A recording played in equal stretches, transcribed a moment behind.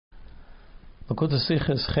Lakuta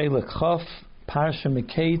Sicha is Chelek Chaf, Parsha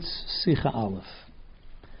Miketz, Sicha Aleph.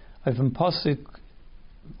 I've in Pasuk,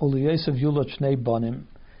 Ulu Yosef Yulot Shnei Banim,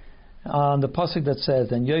 on the Pasuk that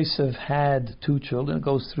says, and Yosef had two children. It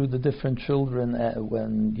goes through the different children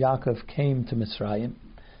when Yaakov came to Mitzrayim.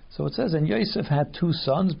 So it says, and Yosef had two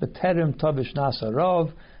sons, B'terem Tavish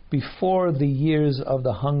Nasarav, before the years of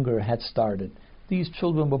the hunger had started. These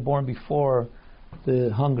children were born before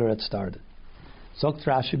the hunger had started. Zokt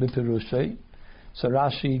Rashi b'Pirushei. So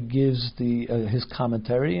Rashi gives his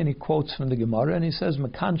commentary, and he quotes from the Gemara, and he says,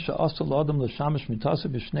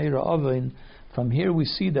 from here we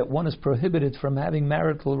see that one is prohibited from having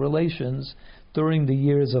marital relations during the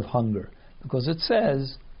years of hunger. Because it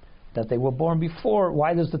says that they were born before.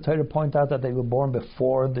 Why does the Torah point out that they were born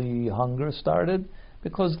before the hunger started?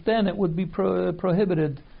 Because then it would be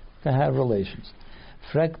prohibited to have relations.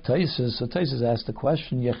 Frek Taisus, so Taisus asked the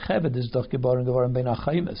question, Yecheved is doch geboren geworden ben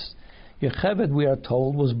Achaimis. Yecheved, we are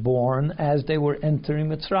told, was born as they were entering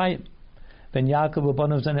Mitzrayim. When Yaakov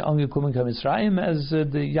abanav zene angekommen to Mitzrayim, as the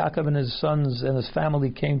Yaakov and his sons and his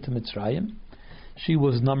family came to Mitzrayim, she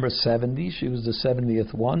was number 70. She was the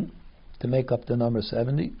 70th one to make up the number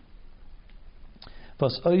 70.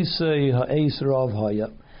 And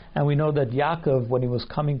we know that Yaakov, when he was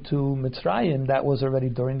coming to Mitzrayim, that was already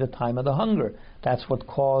during the time of the hunger. That's what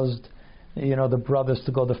caused, the brothers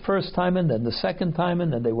to go the first time and then the second time,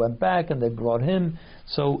 and then they went back and they brought him.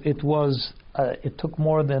 So it took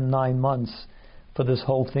more than 9 months for this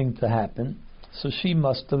whole thing to happen. So she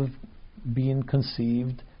must have been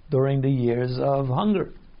conceived during the years of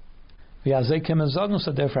hunger.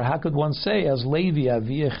 So therefore, how could one say, as Levi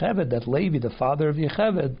Avi Yecheved, that Levi, the father of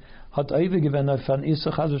Yecheved,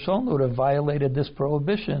 would have violated this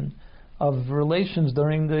prohibition of relations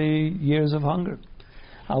during the years of hunger?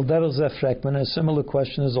 A similar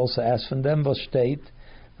question is also asked from them, state,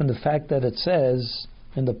 from the fact that it says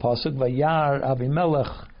in the pasuk, Vayar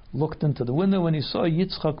Avimelech looked into the window when he saw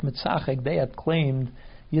Yitzchak Mitzachek. They had claimed,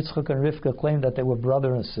 Yitzchak and Rivka claimed that they were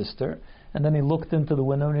brother and sister, and then he looked into the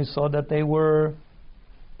window and he saw that they were,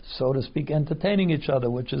 so to speak, entertaining each other,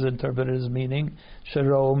 which is interpreted as meaning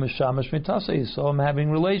Shero Mishamash Mitase. He saw them having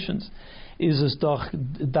relations. And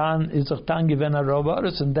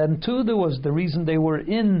then too, there was the reason they were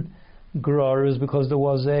in Gerar is because there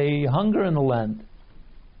was a hunger in the land.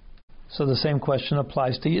 So the same question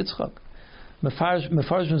applies to Yitzchak.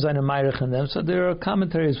 So there are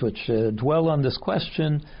commentaries which dwell on this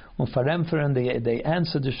question, and they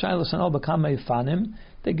answer the Shilas and all Fanim.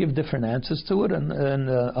 They give different answers to it, and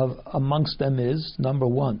amongst them is, number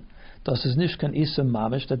one, das is nishkan isem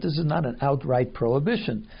mamish, that this is not an outright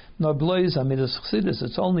prohibition. Nor blois amidas chassidus.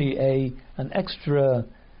 It's only an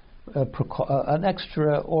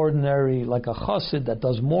extraordinary, like a chassid that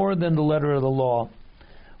does more than the letter of the law.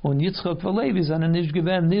 When Yitzchak and Levi and an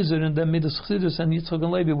ishgeven nizir and the midas chassidus and Yitzchak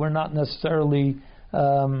and Levi were not necessarily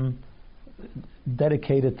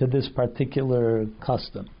dedicated to this particular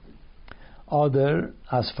custom. Another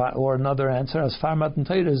answer, as far matan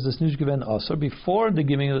Torah is this nishgeven also before the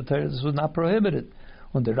giving of the Torah, this was not prohibited.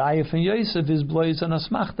 When the Rayef and Yosef is blois and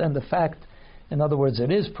asmachta, and the fact, in other words,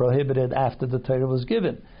 it is prohibited after the Torah was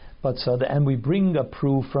given. But and we bring a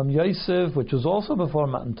proof from Yosef, which was also before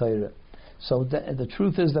matan Torah. So the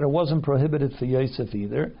truth is that it wasn't prohibited for Yosef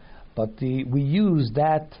either, but we use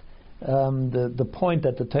that. The point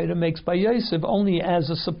that the Torah makes by Yosef only as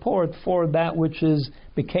a support for that which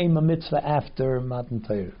became a mitzvah after Matan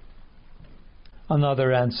Torah.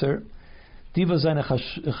 Another answer, people that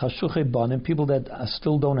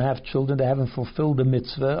still don't have children, they haven't fulfilled the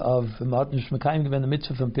mitzvah of Matan the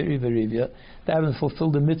mitzvah from Piri Verivia, they haven't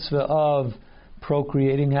fulfilled the mitzvah of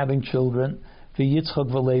procreating, having children. For Yitzchak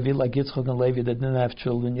v'Levi, like Yitzchak and Levi that didn't have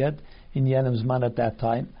children yet in Yenem's man at that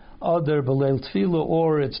time. Other B'leil Tefillah,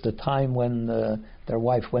 or it's the time when their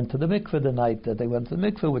wife went to the mikveh, the night that they went to the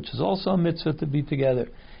mikveh, which is also a mitzvah to be together.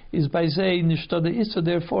 Is by Zay Nishtada Issa,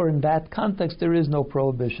 therefore in that context there is no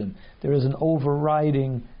prohibition. There is an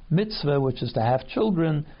overriding mitzvah which is to have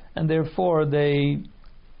children, and therefore they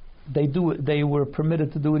were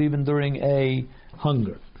permitted to do it even during a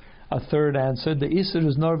hunger. A third answer, the Isser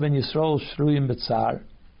is Norven Yisrael Shruyim B'tzar,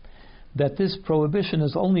 that this prohibition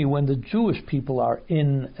is only when the Jewish people are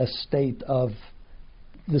in a state of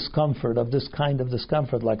discomfort, of this kind of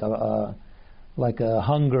discomfort, like a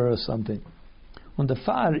hunger or something. And the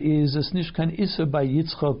far is es nishkan Isser by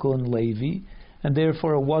Yitzchak and Levi, and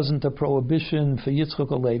therefore it wasn't a prohibition for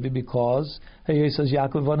Yitzchak or Levi because he says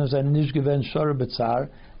Yaakov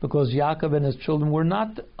because Yaakov and his children were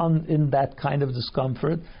not in that kind of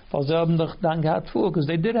discomfort because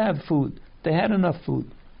they did have food, they had enough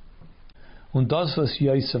food. Und das was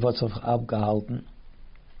Yosef hat sich abgehalten.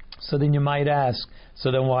 So then you might ask,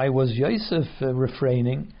 so then why was Yosef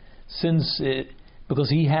refraining? Because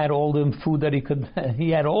he had all the food that he could,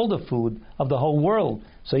 he had all the food of the whole world,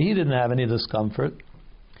 so he didn't have any discomfort.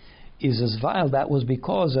 Is as vile, that was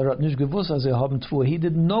because he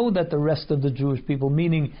didn't know that the rest of the Jewish people,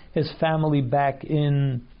 meaning his family back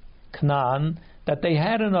in Canaan, that they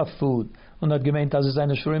had enough food. He thought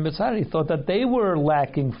that they were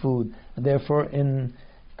lacking food, and therefore in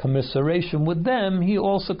commiseration with them, he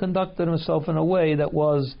also conducted himself in a way that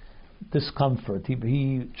was discomfort.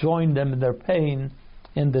 He joined them in their pain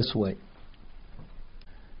in this way.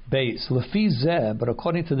 Base Lefizeh, but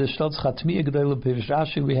according to the Shtotz Chatmiyah Gedol Pirish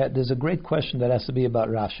Rashi, there's a great question that has to be about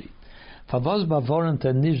Rashi. Why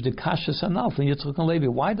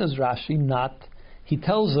does Rashi not? He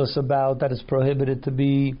tells us about that it's prohibited to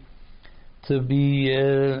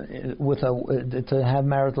have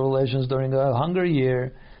marital relations during a hunger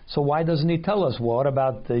year. So why doesn't he tell us? What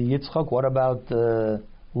about Yitzchak? What about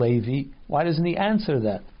Levi? Why doesn't he answer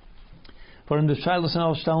that? Because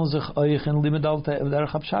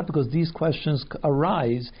these questions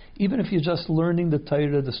arise even if you're just learning the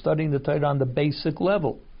Torah, studying the Torah on the basic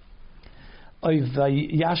level. As we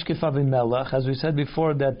said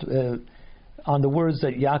before, that on the words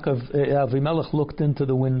that Avimelech looked into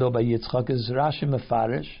the window by Yitzchak is Rashi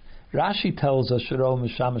Mefarish. Rashi tells us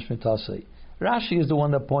Rashi is the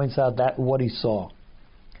one that points out that what he saw.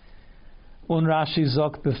 Und Rashi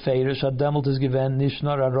sagt befeirish ademelt is given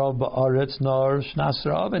nishnar arav ba'aretz nor shnas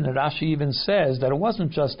rav, and Rashi even says that it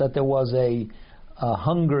wasn't just that there was a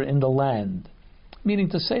hunger in the land, meaning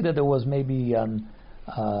to say that there was maybe it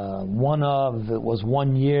was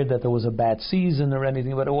 1 year that there was a bad season or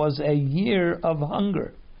anything, but it was a year of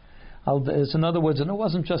hunger. In other words, and it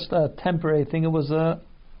wasn't just a temporary thing; it was a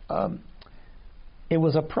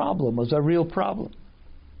problem. It was a real problem.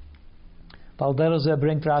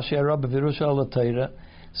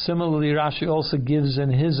 Similarly, Rashi also gives in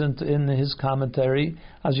his commentary,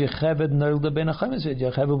 as Yocheved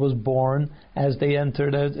was born as they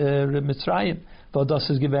entered Mitzrayim. Das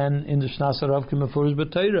is given in the Shnas Arav Kimafurish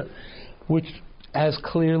B'Torah, which, as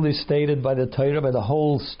clearly stated by the Torah, by the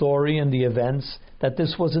whole story and the events, that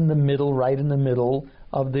this was right in the middle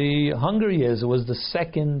of the hunger years. It was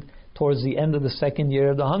towards the end of the second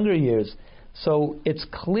year of the hunger years. So it's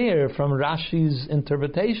clear from Rashi's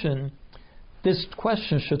interpretation, this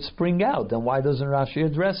question should spring out. Then why doesn't Rashi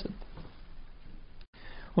address it?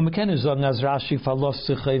 And you can't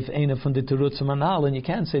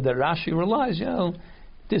say that Rashi relies,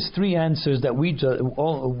 there's three answers that we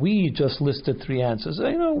just listed three answers.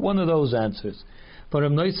 One of those answers. But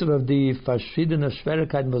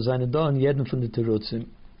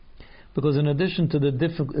because in addition to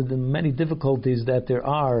the many difficulties that there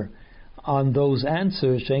are on those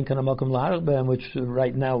answers, which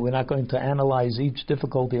right now we're not going to analyze each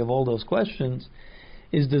difficulty of all those questions,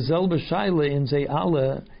 is the Zelba Shaila in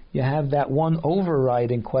Ze'ala, you have that one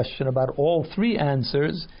overriding question about all three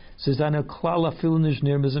answers, which is that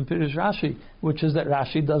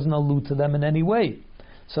Rashi doesn't allude to them in any way.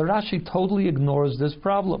 So Rashi totally ignores this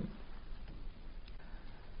problem.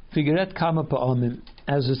 Figret Kama Pa'amim,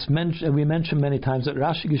 as it's mentioned, we mentioned many times that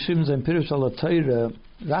Rashi Geshim Zayin Pirush Al Torah,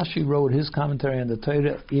 Rashi wrote his commentary on the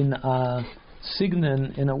Torah in a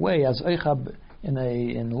signon, in a way, as Eichab,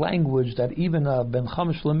 in language that even a Ben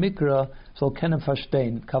Chamish Lemikra soll kennen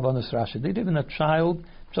verstehen, Kavanas Rashi. That even a child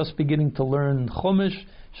just beginning to learn Chumash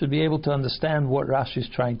should be able to understand what Rashi is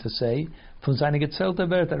trying to say. From seine Gezelte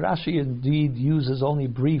Welt, that Rashi indeed uses only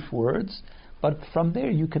brief words, but from there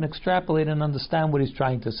you can extrapolate and understand what he's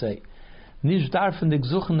trying to say. Without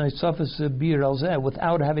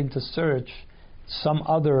having to search some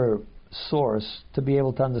other source to be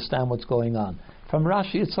able to understand what's going on. From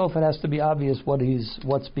Rashi itself, it has to be obvious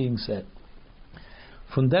what's being said.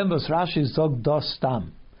 From them was Rashi zog dos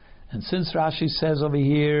stam, and since Rashi says over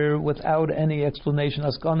here without any explanation,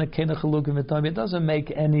 it doesn't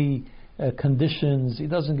make any conditions. He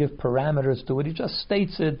doesn't give parameters to it. He just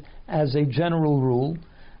states it as a general rule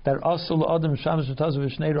that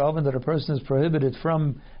that a person is prohibited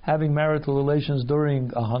from having marital relations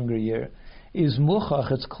during a hunger year. Is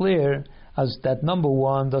muchach, it's clear as that number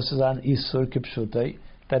one, this is an isur kipshutei,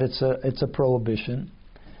 that it's a prohibition.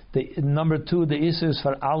 Number two, the isur is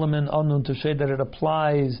for alamin anun to say that it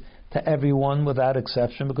applies to everyone without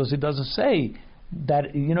exception, because it doesn't say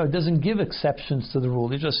that, it doesn't give exceptions to the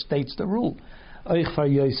rule. It just states the rule. Oich for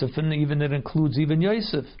Yosef, and even it includes even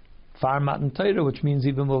Yosef. Far matan Torah, which means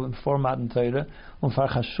even before matan Torah, far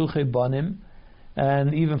chashuche banim,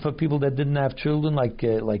 and even for people that didn't have children, like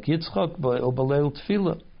Yitzchak, or Balel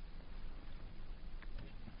Tefillah.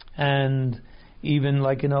 and even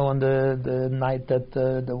like on the night that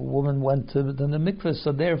the woman went to the mikveh.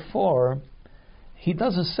 So therefore, he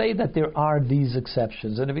doesn't say that there are these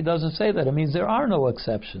exceptions, and if he doesn't say that, it means there are no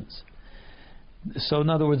exceptions. So in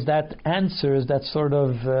other words, that sort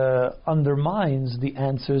of undermines the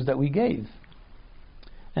answers that we gave.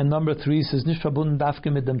 And number 3 says Nish verbunden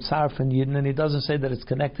dafke mit dem Zar von Yidden, and he doesn't say that it's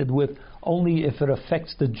connected with only if it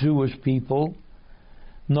affects the Jewish people.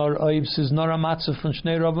 Nor oib says nor a matzah von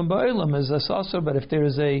Shnei Ravim Ba'olam is also. But if there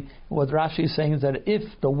is what Rashi is saying is that if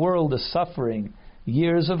the world is suffering a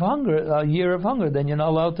year of hunger, then you're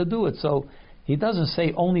not allowed to do it. So he doesn't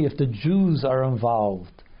say only if the Jews are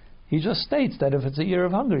involved. He just states that if it's a year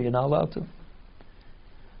of hunger, you're not allowed to.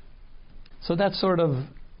 So that sort of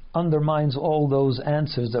undermines all those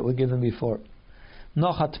answers that were given before.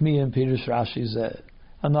 Nochatmi and Pirush Rashi is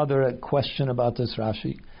another question about this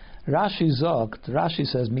Rashi. Rashi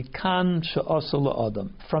says, Mikan she'asol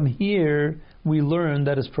adam. From here we learn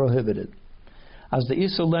that it's prohibited. As the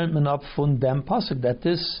Isa learned menop fun dem pasuk, that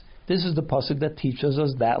this is the pasuk that teaches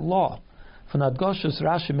us that law. From Adgoshus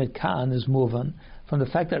Rashi Mikan is moving from the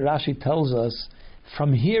fact that Rashi tells us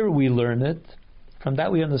from here we learn it. From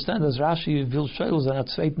that we understand as Rashi will shows and at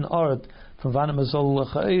zweiten Ort from wann man soll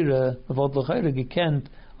lecheire gekent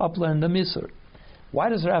uplearn the Misr. Why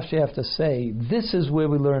does Rashi have to say this is where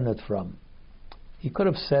we learn it from? He could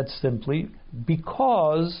have said simply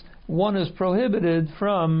because one is prohibited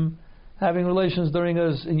from having relations during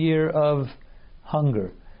a year of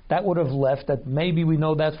hunger. That would have left that maybe we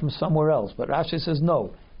know that from somewhere else. But Rashi says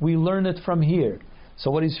no, we learn it from here.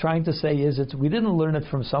 So what he's trying to say is we didn't learn it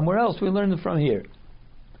from somewhere else, we learned it from here.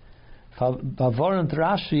 Bavorant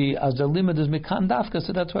Rashi as the limit is Mikan Dafka,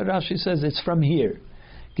 so that's why Rashi says it's from here.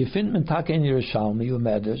 Gefind men tak in Yerushalmi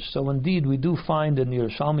Medrash. So indeed we do find in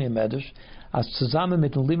Yerushalmi Medrash as zusammen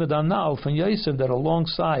mit dem limit anal from Yosef that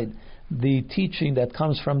alongside the teaching that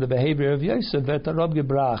comes from the behavior of Yosef wird Rob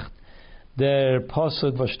gebracht der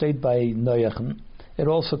pasuk was steht by Noach. It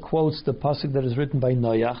also quotes the pasuk that is written by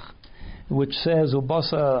Noach, which says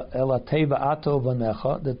Ubasa el ateva ato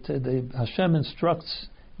vanecha, that the Hashem instructs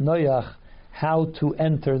Noach how to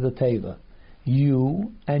enter the teva,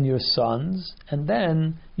 you and your sons, and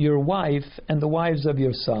then your wife and the wives of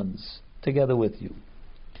your sons together with you.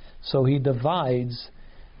 So he divides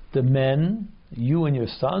the men, you and your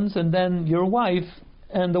sons, and then your wife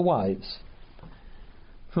and the wives.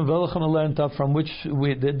 From which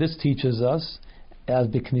this teaches us as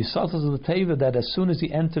the knisat of the teva, that as soon as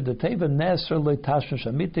he entered the teva, Nesr leitashon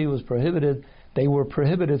shamiti was prohibited. They were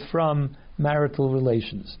prohibited from marital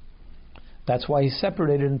relations. That's why he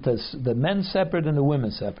separated into the men separate and the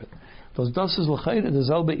women separate. Those doses l'chayre the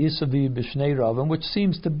zalbe isavi b'shnei ravim, which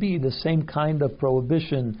seems to be the same kind of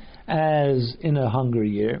prohibition as in a hunger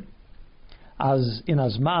year. As in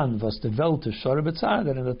Azman was the Welt to Shor B'tzar,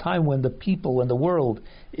 that in a time when the people and the world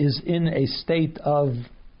is in a state of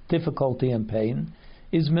difficulty and pain,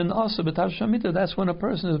 is min also b'tar shamita. That's when a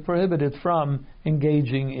person is prohibited from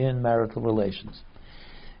engaging in marital relations.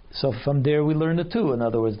 So from there we learn it too. In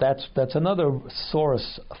other words, that's another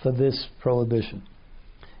source for this prohibition.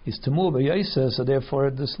 Is Tamur b'Yosef. So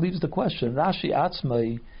therefore, this leaves the question. Rashi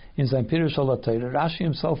Atzmai in sein Pirush al Torah. Rashi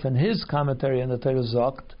himself in his commentary on the Torah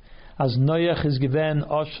Zokt, as Noach is given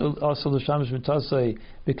also l'shamish mitasei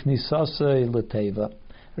b'knisasei l'teva.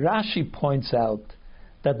 Rashi points out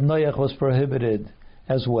that Noach was prohibited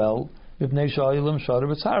as well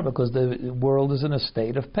because the world is in a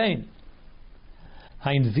state of pain.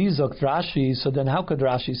 Hein vizok Rashi. So then, how could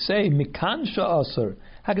Rashi say mikan sha'asur?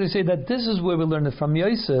 How could he say that this is where we learned it from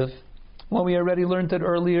Yosef when we already learned it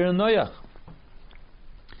earlier in Noach?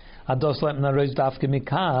 That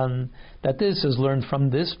this is learned from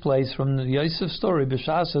this place, from the Yosef story.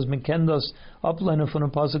 B'shas says Mikendos upline from a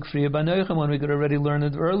pasuk friya by Noach, when we could already learn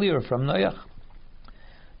it earlier from Noach.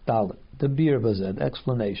 Dalet the Bir Bazed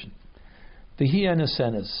explanation. V'hi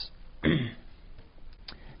anesenes,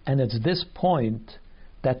 and it's this point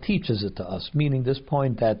that teaches it to us. Meaning this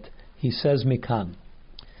point that he says Mikan.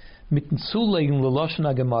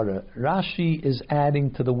 Rashi is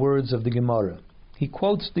adding to the words of the Gemara. He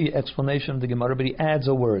quotes the explanation of the Gemara, but he adds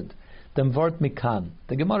a word. Dem Wort Mikan.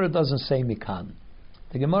 The Gemara doesn't say Mikan.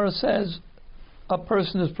 The Gemara says a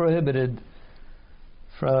person is prohibited.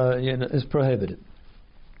 Is prohibited.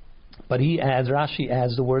 But Rashi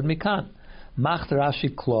adds the word Mikan. Macht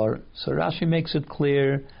Rashi klor. So Rashi makes it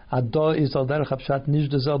clear. Ado is al derech hapshat nish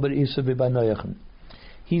dezel ber isa v'banoyachem.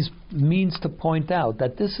 He means to point out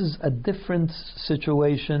that this is a different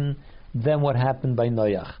situation than what happened by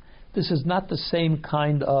Noach. This is not the same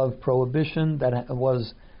kind of prohibition that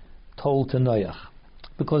was told to Noach.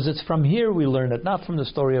 because it's from here we learn it, not from the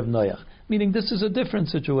story of Noach. Meaning this is a different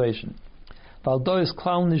situation. Because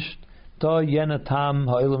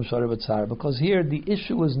here the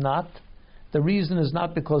issue is not, the reason is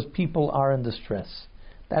not because people are in distress.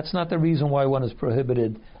 That's not the reason why one is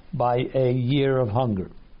prohibited by a year of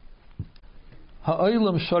hunger.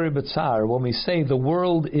 When we say the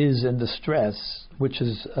world is in distress, which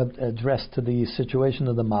is addressed to the situation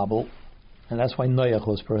of the Mabel, and that's why Noach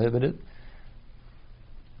was prohibited,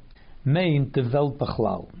 means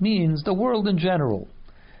the world in general.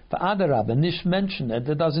 The Adarab, Nish mentioned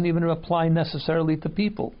it doesn't even apply necessarily to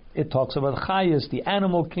people. It talks about Chayas, the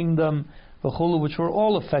animal kingdom, which were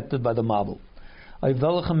all affected by the Mabel.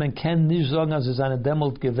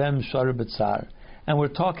 And we're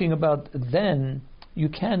talking about then, you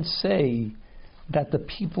can't say that the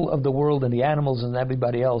people of the world and the animals and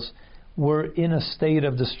everybody else were in a state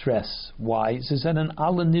of distress. Why? Because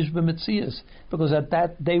at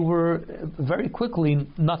that they were very quickly,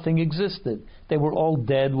 nothing existed. They were all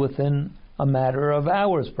dead within a matter of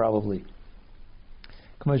hours probably.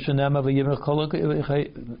 As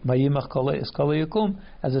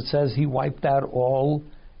it says, he wiped out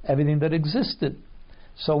everything that existed.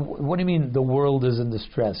 So what do you mean the world is in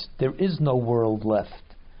distress? There is no world left.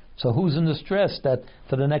 So who's in distress that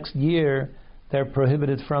for the next year they're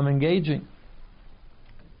prohibited from engaging?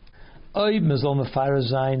 So if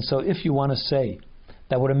you want to say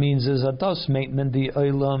that what it means is the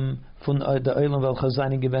oilam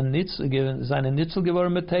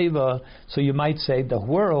so you might say the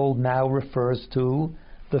world now refers to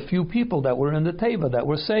the few people that were in the teva, that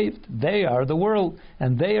were saved. They are the world,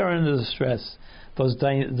 and they are in the distress. Because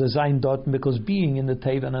being in the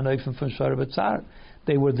teva and anoifim from Shara B'tzar,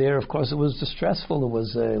 they were there. Of course, it was distressful. It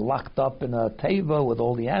was locked up in a teva with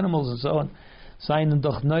all the animals and so on. So,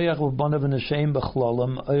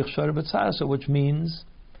 which means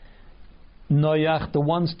Noach, the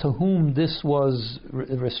ones to whom this was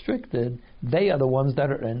restricted, they are the ones that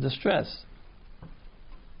are in distress.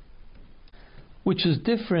 Which is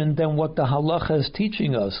different than what the halacha is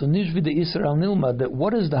teaching us. That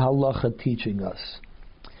what is the halacha teaching us?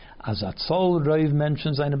 As Atzol Rav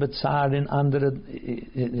mentions in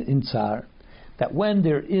Tzar, that when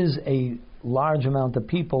there is a large amount of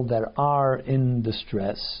people that are in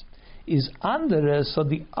distress, is andere, so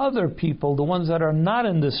the other people, the ones that are not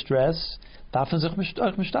in distress, have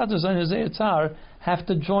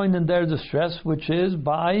to join in their distress, which is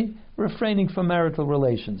by refraining from marital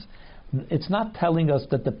relations. It's not telling us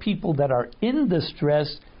that the people that are in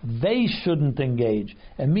distress, they shouldn't engage.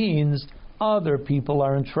 It means other people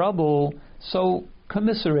are in trouble, so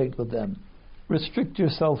commiserate with them. Restrict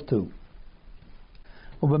yourself too.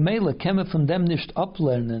 So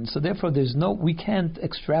therefore we can't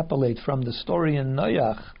extrapolate from the story in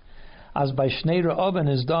Noach as by Schneer Oben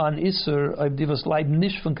is done Isser of Divas Leid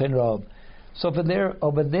nicht von kein Rab. So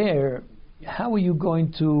over there, how are you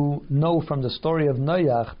going to know from the story of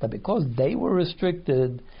Noach that because they were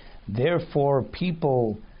restricted, therefore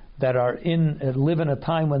people that are live in a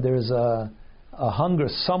time when there's a hunger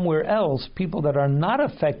somewhere else, people that are not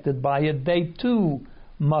affected by it, they too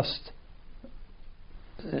must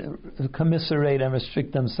commiserate and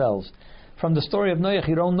restrict themselves. From the story of Noach,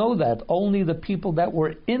 you don't know that. Only the people that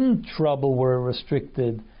were in trouble were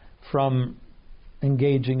restricted from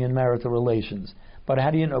engaging in marital relations. But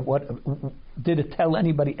how do you know? What did it tell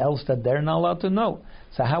anybody else that they're not allowed to know?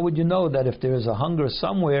 So how would you know that if there is a hunger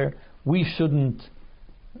somewhere, we should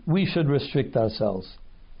restrict ourselves?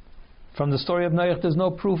 From the story of Noach, there's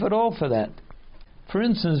no proof at all for that. For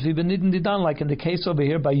instance, we've been done like in the case over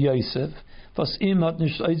here by Yosef,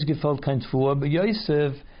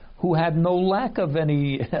 Yosef, who had no lack of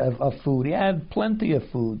food, he had plenty of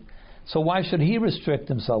food. So why should he restrict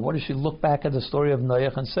himself? What does she look back at the story of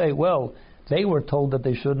Noach and say, well, they were told that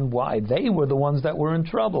they shouldn't. Why? They were the ones that were in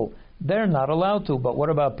trouble. They're not allowed to. But what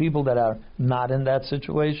about people that are not in that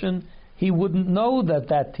situation? He wouldn't know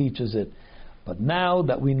that teaches it. But now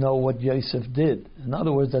that we know what Yosef did, in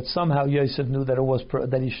other words, that somehow Yosef knew that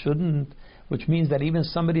that he shouldn't, which means that even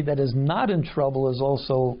somebody that is not in trouble is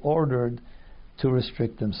also ordered to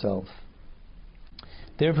restrict himself.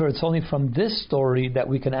 Therefore, it's only from this story that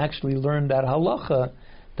we can actually learn that halacha,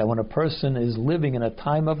 that when a person is living in a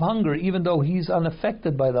time of hunger, even though he's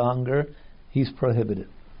unaffected by the hunger, he's prohibited.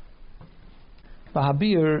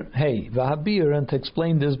 Vahabir, and to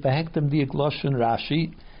explain this, Behektem Diak Loshen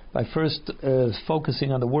Rashi, by first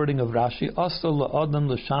focusing on the wording of Rashi,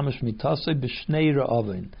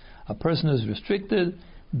 a person is restricted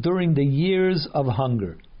during the years of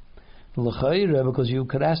hunger. Because you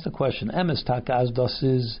could ask the question, Emes Taka as das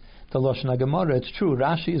is the Loshen HaGemara. It's true,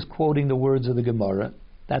 Rashi is quoting the words of the Gemara.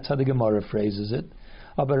 That's how the Gemara phrases it.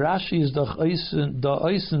 Aber Rashi is da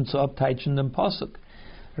oisen zu abteichen dem Pasuk.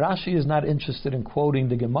 Rashi is not interested in quoting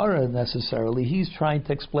the Gemara necessarily. He's trying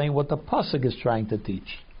to explain what the Pasuk is trying to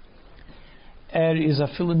teach. Is a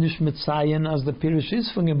filinish mitzayin as the Pirush is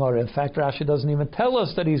from Gemara. In fact, Rashi doesn't even tell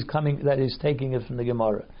us that he's taking it from the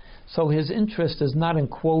Gemara. So his interest is not in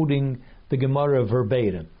quoting the Gemara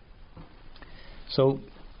verbatim. So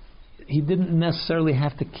he didn't necessarily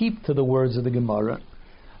have to keep to the words of the Gemara.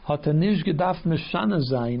 Hatanish gedaf meshana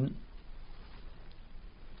zayin.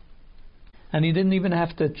 And he didn't even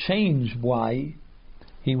have to change why.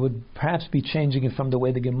 He would perhaps be changing it from the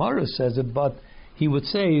way the Gemara says it, but he would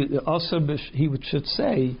say should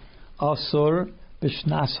say asur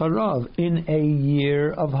b'shnas harav, in a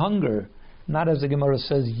year of hunger, not as the Gemara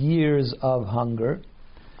says years of hunger.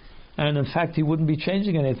 And in fact, he wouldn't be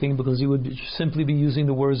changing anything because he would simply be using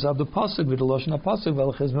the words of the pasuk with the lashon pasuk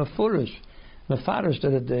velches mefurish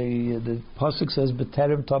that the pasuk says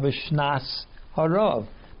b'terem tav shnas harav,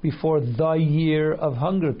 before the year of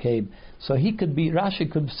hunger came. So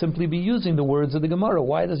Rashi could simply be using the words of the Gemara.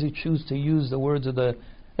 Why does he choose to use the words of the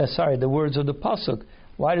words of the pasuk?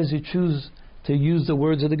 Why does he choose to use the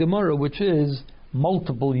words of the Gemara, which is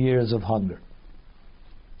multiple years of hunger?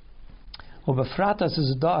 Especially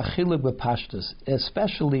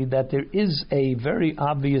that there is a very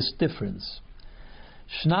obvious difference.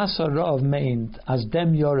 Shnas harav meant as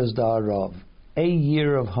dem yoras da harav. A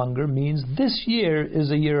year of hunger means this year is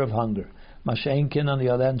a year of hunger. Mashenkin, on the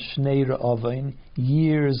other hand, Shnei Ra'avain,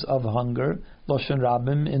 years of hunger, Loshen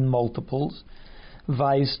Rabim in multiples.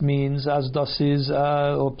 Weist means as das is,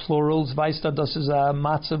 or plurals, Weist das is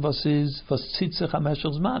Matzah, was is, was Tzitzich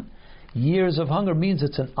HaMeshel Zman. Years of hunger means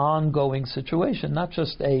it's an ongoing situation, not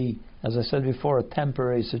just as I said before, a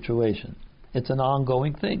temporary situation. It's an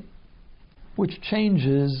ongoing thing, which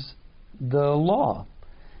changes the law.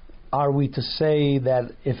 Are we to say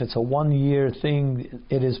that if it's a 1 year thing,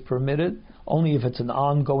 it is permitted? Only if it's an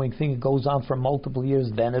ongoing thing, it goes on for multiple years,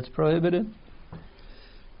 then it's prohibited?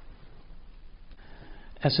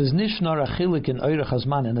 As is nishnar achilik in oirach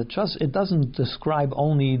hazman, and it doesn't describe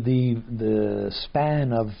only the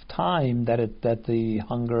span of time that the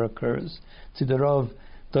hunger occurs. Tzidarov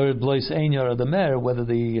der blois ein yar the mer, whether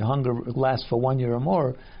the hunger lasts for 1 year or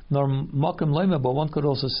more. Nor makom loima, but one could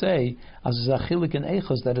also say as zachilik and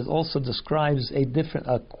echos, that it also describes a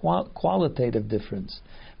qualitative difference.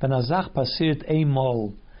 Benazach pasirt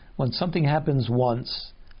emol, when something happens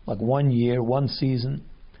once, like 1 year, 1 season,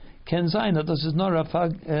 ken zayin that this is not a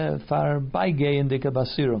far baige in dika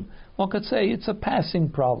basirum. One could say it's a passing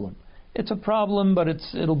problem. It's a problem, but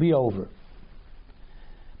it'll be over.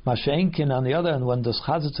 Mashenkin, on the other hand, when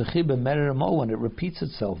when it repeats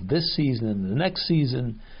itself this season and the next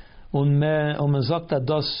season, and now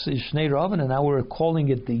we're calling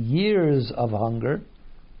it the years of hunger,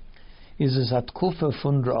 it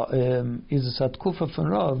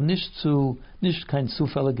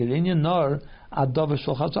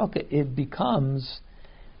becomes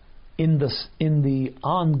in the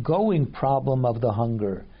ongoing problem of the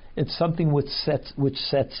hunger. It's something which sets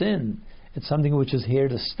in. It's something which is here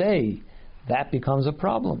to stay. That becomes a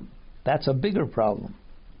problem. That's a bigger problem.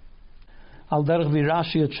 Al derech vi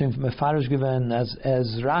Rashi hat schon mefarish given, as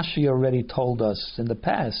Rashi already told us in the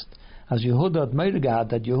past, as Yehuda had meirgad,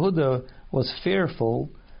 that Yehuda was fearful,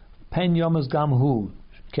 pen yomas gam hu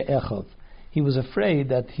ke'echav. He was afraid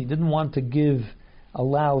that he didn't want to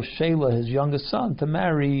allow Shelah, his youngest son, to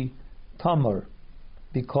marry Tamar,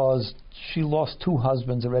 because she lost 2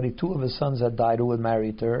 husbands already. 2 of his sons had died who had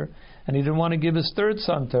married to her, and he didn't want to give his 3rd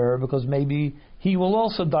son to her because maybe he will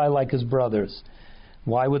also die like his brothers.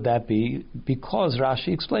 Why would that be? Because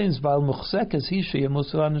Rashi explains,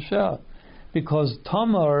 because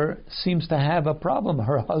Tamar seems to have a problem.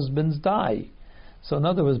 Her husbands die. So in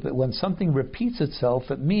other words, when something repeats itself,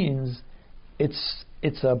 it means it's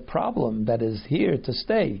a problem that is here to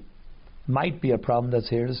stay. Might be a problem that's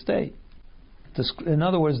here to stay. In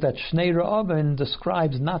other words, that Shnei Ra'avin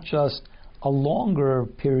describes not just a longer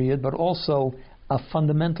period, but also a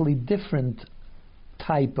fundamentally different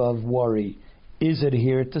type of worry. Is it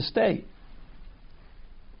here to stay?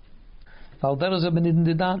 So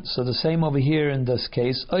the same over here in this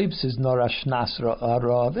case. If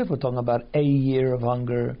we're talking about a year of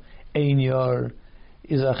hunger, ein yar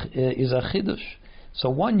is a chidush. So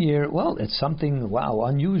 1 year, well, it's something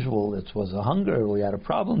unusual. It was a hunger. We had a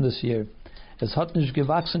problem this year. Es hat nicht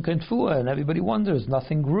gewachsen kein Fuhr, and everybody wonders,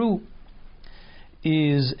 nothing grew.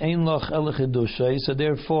 Is ein loch ele chidushay. So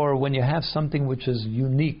therefore, when you have something which is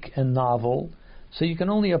unique and novel, so you can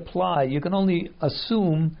only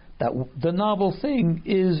assume that the novel thing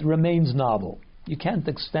remains novel. You can't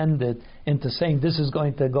extend it into saying this is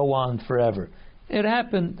going to go on forever. It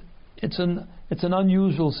happened. It's an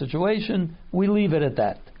unusual situation. We leave it at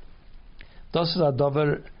that. This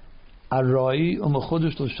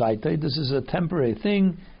is a temporary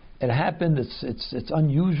thing. It happened. It's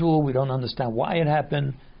unusual. We don't understand why it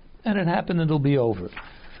happened, and it happened. It'll be over.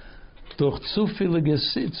 It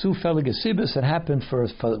happened for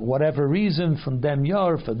whatever reason, from dem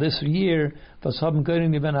Jahr, for this year.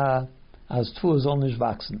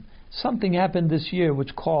 Something happened this year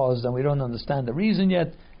which caused, and we don't understand the reason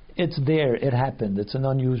yet. It's there. It happened. It's an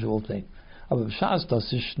unusual thing.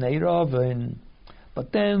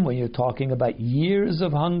 But then, when you're talking about years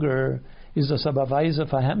of hunger, this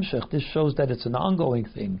shows that it's an ongoing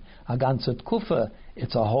thing.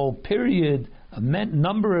 It's a whole period, a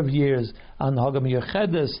number of years.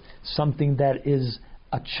 Something that is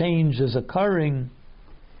a change is occurring.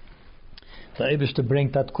 To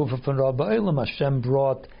bring that kufa from Rabbi Olam, Hashem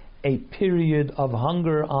brought a period of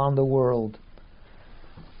hunger on the world.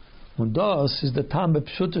 And das is the tam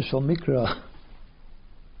b'pshuta shel mikra.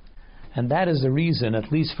 And that is the reason,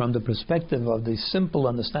 at least from the perspective of the simple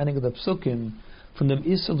understanding of the psukim, from the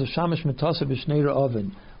isel to shamish mitasa b'shnei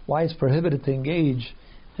oven, why it's prohibited to engage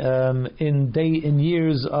in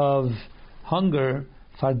years of hunger,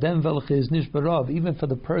 fardem velchiz nishbarav, even for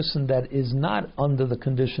the person that is not under the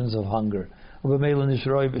conditions of hunger.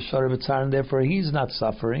 And therefore he's not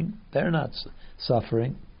suffering, they're not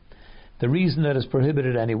suffering. The reason that is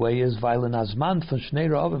prohibited anyway is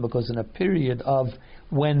because in a period of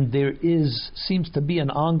when there seems to be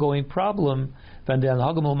an ongoing problem, when the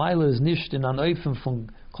Anhagamul is nicht in Anoifim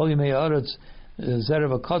from Kolimei Aretz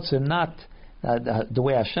Zerev Akotzer, not the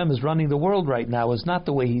way Hashem is running the world right now, is not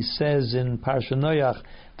the way He says in Parsha Noach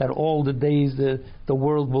that all the days the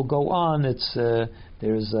world will go on.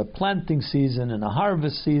 There's a planting season and a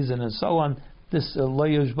harvest season and so on. This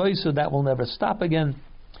Loyosh Boisu, that will never stop again.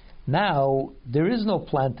 Now there is no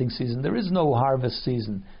planting season, there is no harvest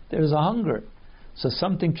season. There is a hunger. So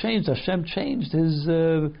something changed. Hashem changed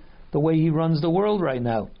the way He runs the world right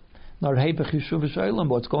now.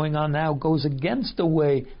 What's going on now goes against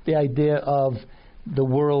the idea of the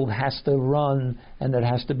world has to run and it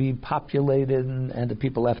has to be populated and the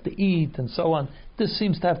people have to eat and so on. This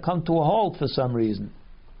seems to have come to a halt for some reason.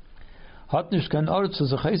 So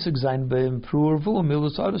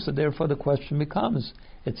therefore the question becomes,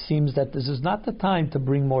 it seems that this is not the time to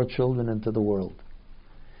bring more children into the world.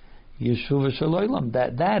 Yeshuva Shaloilam,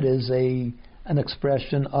 that is an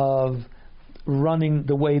expression of running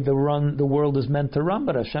the way the world is meant to run,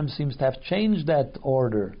 but Hashem seems to have changed that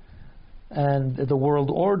order and the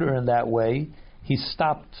world order in that way. He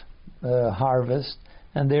stopped harvest,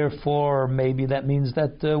 and therefore maybe that means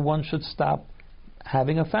that one should stop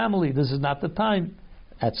having a family. This is not the time.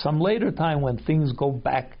 At some later time when things go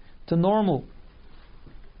back to normal.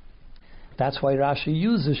 That's why Rashi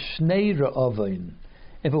uses Shnei Ra'avain.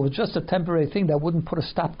 If it was just a temporary thing, that wouldn't put a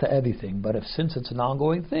stop to everything. But since it's an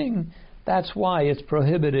ongoing thing, that's why it's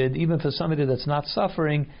prohibited, even for somebody that's not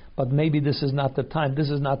suffering, but maybe this is not the time.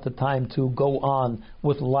 This is not the time to go on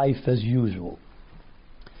with life as usual.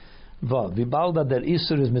 Vibalda der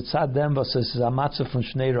Isur is mitzad dem was es a matzah von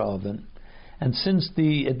Shnei Ra'avain. And since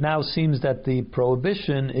it now seems that the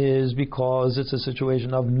prohibition is because it's a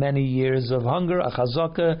situation of many years of hunger, a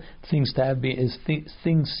chazaka, things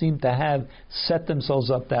seem to have set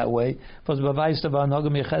themselves up that way.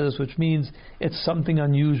 Which means it's something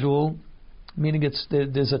unusual, meaning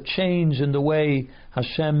there's a change in the way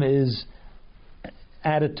Hashem's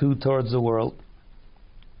attitude towards the world.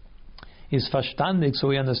 Is verstandig, so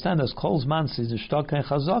we understand as Kol's Mans is the Shtok and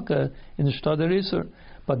Chazaka in the Shtoder Isur.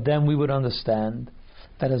 But then we would understand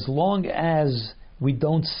that as long as we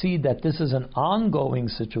don't see that this is an ongoing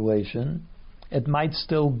situation, it might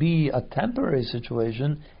still be a temporary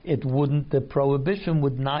situation. The prohibition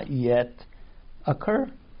would not yet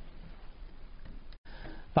occur.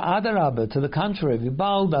 Va'adarabba, to the contrary,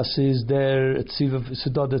 Vibaldas is there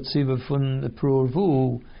tziva fun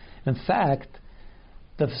prurvu. In fact,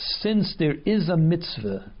 since there is a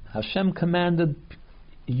mitzvah, Hashem commanded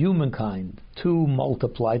humankind to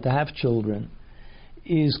multiply, to have children,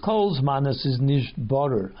 is kol's manas is nish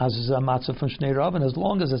borer, as is a matzah from Shnei Ra'avain. As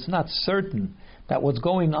long as it's not certain that what's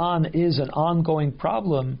going on is an ongoing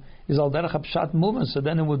problem, is al derech hapshat movement, so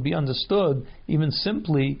then it would be understood even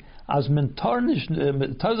simply as mentarnish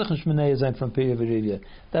from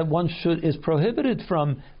that one is prohibited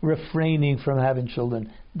from refraining from having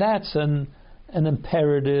children. That's an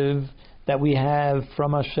imperative that we have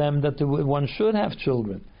from Hashem that one should have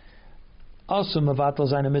children. Also, so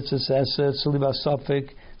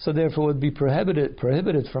therefore it would be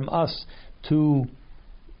prohibited from us to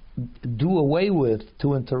do away with,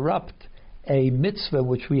 to interrupt a mitzvah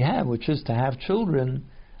which we have, which is to have children,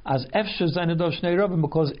 as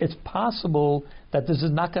because it's possible that this is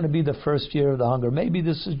not going to be the first year of the hunger. Maybe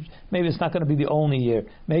it's not going to be the only year.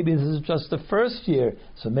 Maybe this is just the first year.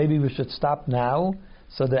 So maybe we should stop now.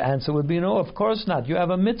 So the answer would be no, of course not. You have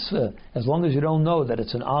a mitzvah. As long as you don't know that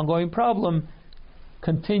it's an ongoing problem,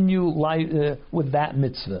 continue with that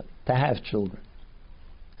mitzvah, to have children.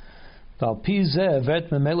 And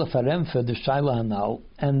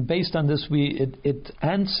based on this, it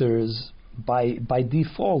answers, by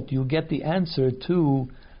default, you get the answer to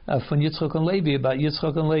von Yitzchak and Levi, about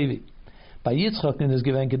Yitzchak and Levi. By Yitzchak is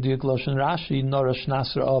given Geduyuk Loshen Rashi, Nora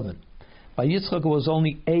Shnasra Oven. By Yitzchak it was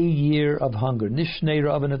only a year of hunger. Nishnei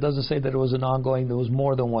Oven, it doesn't say that it was an ongoing, there was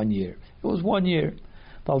more than 1 year. It was 1 year.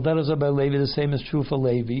 By Levi, the same is true for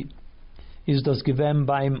Levi. Is das given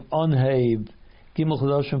beim Onheib Gimel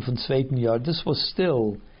Chodoshim von zweiten Jahr. This was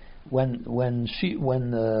still when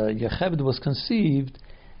Yocheved was conceived.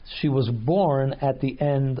 She was born at the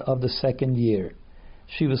end of the second year.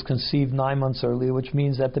 She was conceived 9 months earlier, which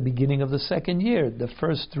means at the beginning of the second year, the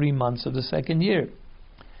first 3 months of the second year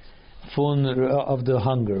of the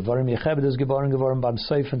hunger. Warum Yocheved is geboren beim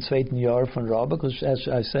Seif von zweiten Jahr von Ra, because as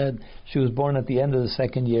I said, she was born at the end of the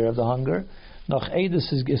second year of the hunger. Nach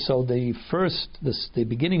Eidus is so the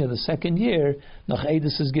beginning of the second year. Nach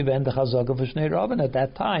Eidus is given the Chazaka for Shnei Rabban. At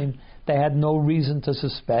that time, they had no reason to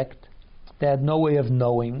suspect. They had no way of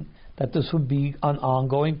knowing that this would be an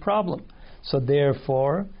ongoing problem. So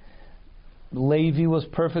therefore, Levi was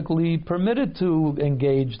perfectly permitted to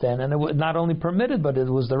engage then, and it was not only permitted, but it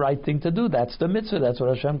was the right thing to do. That's the mitzvah. That's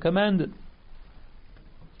what Hashem commanded.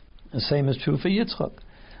 The same is true for Yitzchak.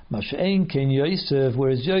 Mash'ein ken Yosef,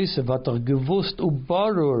 whereas Yosef hat doch gewusst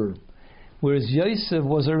ubarur, whereas Yosef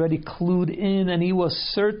was already clued in and he was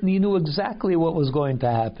certain, he knew exactly what was going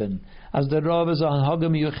to happen. As the Rav is on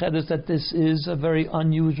Hagam Yuchedes, that this is a very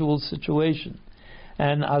unusual situation.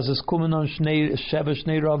 And as is Kumen on Sheva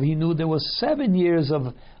Shnei Rav, he knew there was 7 years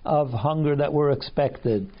of hunger that were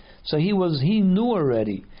expected. So he knew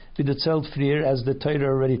already, V'detzelt Frier, as the Torah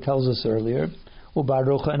already tells us earlier,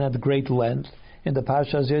 ubarucha, and at great length. In the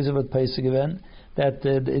Parsha as Yosef at Pesach event, that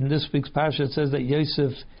in this week's Parsha it says that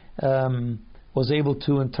Yosef was able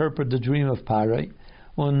to interpret the dream of Parai.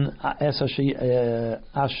 When Asher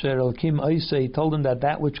Elkim Oisei told him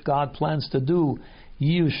that which God plans to do,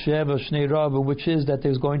 Sheva Shnei Rav, which is that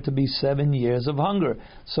there's going to be 7 years of hunger.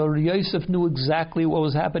 So Yosef knew exactly what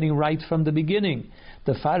was happening right from the beginning.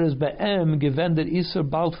 The Fathers Be'em given that Isur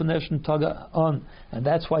Baal F'Neshen Taga on, and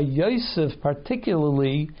that's why Yosef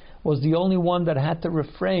particularly was the only one that had to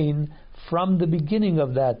refrain from the beginning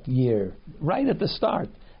of that year, right at the start.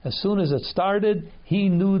 As soon as it started, he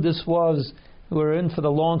knew we're in for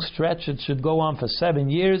the long stretch. It should go on for 7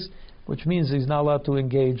 years, which means he's not allowed to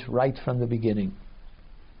engage right from the beginning.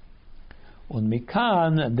 Und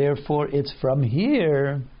mikan, and therefore it's from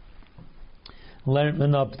here.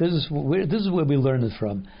 Learn up. This is where we learn it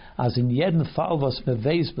from. As in jeden fall was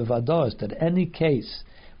meveis bevados, that any case,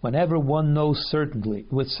 whenever one knows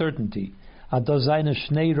with certainty,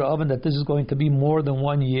 that this is going to be more than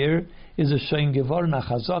 1 year, is a shein gevorna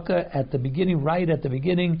chazaka. At the beginning, right at the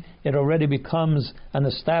beginning, it already becomes an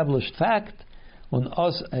established fact.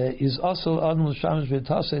 Is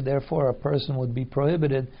also therefore a person would be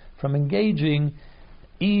prohibited from engaging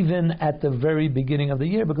even at the very beginning of the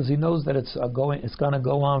year, because he knows that it's going to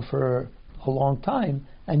go on for a long time,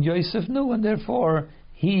 and Yosef knew, and therefore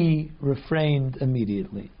he refrained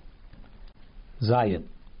immediately. Zayin.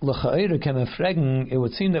 It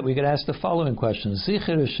would seem that we could ask the following question.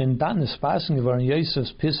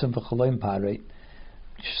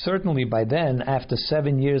 Certainly by then, after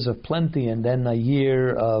 7 years of plenty and then a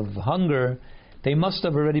year of hunger, they must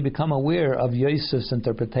have already become aware of Yosef's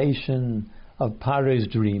interpretation of Pare's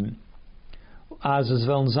dream. As is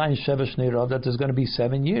well that there's going to be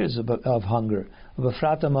 7 years of hunger.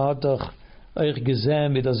 Certainly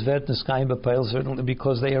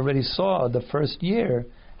because they already saw the first year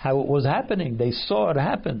how it was happening. They saw it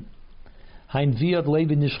happen. So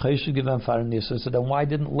then why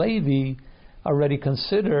didn't Levi already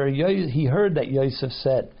consider? He heard that Yosef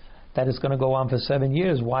said that it's going to go on for 7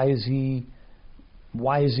 years. Why is he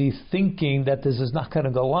thinking that this is not going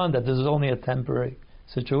to go on, that this is only a temporary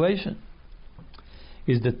situation?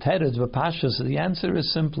 Is the teretz v'pashas? The answer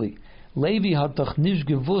is simply, Levi had doch nicht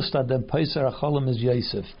gewusst that the Peiser Acholim is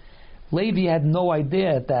Yosef. Levi had no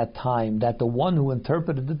idea at that time that the one who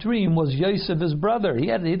interpreted the dream was Yosef, his brother. He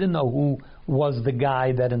didn't know who was the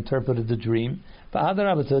guy that interpreted the dream. But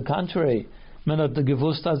to the contrary,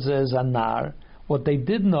 what What they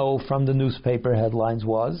did know from the newspaper headlines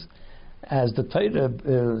was, as the Torah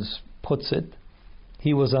puts it,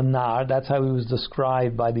 he was a nar, that's how he was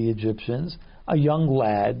described by the Egyptians, a young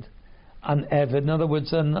lad, an eved, in other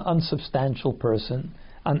words, an unsubstantial person.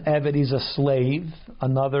 An eved is a slave,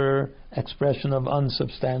 another expression of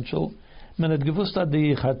unsubstantial. And they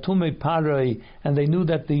knew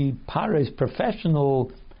that the parais,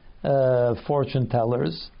 professional fortune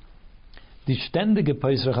tellers, the ständige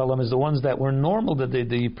Pesach Halam is the ones that were normal,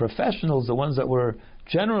 the professionals, the ones that were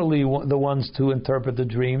generally the ones to interpret the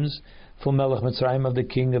dreams, for Melech Mitzrayim, of the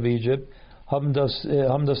king of Egypt. They knew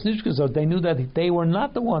that they were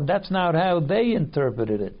not the one. That's not how they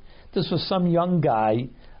interpreted it. This was some young guy,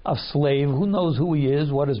 a slave, who knows who he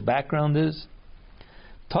is, what his background is.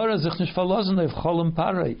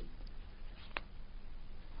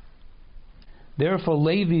 Therefore,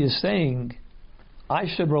 Levi is saying, I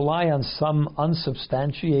should rely on some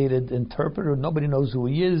unsubstantiated interpreter. Nobody knows who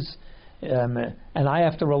he is. And I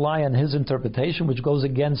have to rely on his interpretation, which goes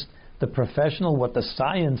against the professional, what the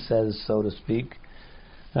science says, so to speak.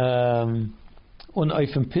 I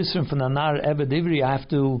have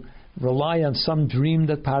to rely on some dream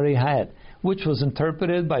that Pari had, which was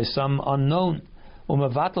interpreted by some unknown.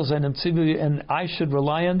 And I should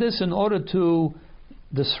rely on this in order to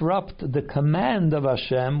disrupt the command of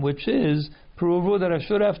Hashem, which is Pruvu, that I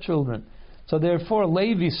should have children. So therefore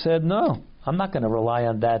Levi said, no, I'm not going to rely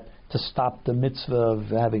on that to stop the mitzvah of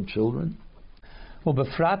having children. Well,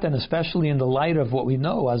 befrat, and especially in the light of what we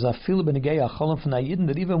know, as a fil benegei acholem from Yidden,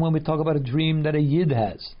 that even when we talk about a dream that a Yid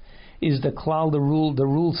has, is the klal, the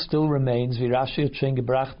rule still remains, as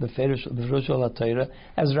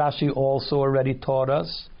Rashi also already taught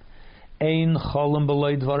us, ein cholem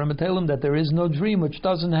b'loy dvarim b'telem, that there is no dream which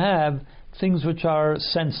doesn't have things which are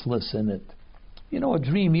senseless in it. You know, a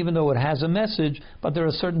dream, even though it has a message, but there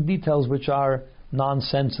are certain details which are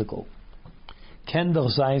nonsensical.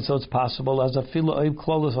 Kendach Zayin, so it's possible, as a filo oib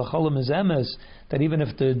klolos v'cholim is emes, that even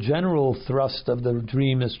if the general thrust of the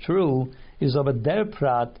dream is true, is of a der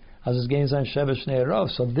prat, as is gain zayin sheva shnei rov.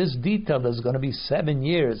 So this detail, there's going to be 7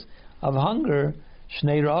 years of hunger,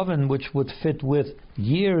 shnei roven, which would fit with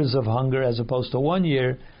years of hunger as opposed to 1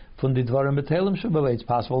 year, from the dvarim b'telim shabavay. It's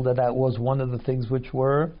possible that that was one of the things which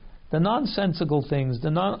were the nonsensical things, the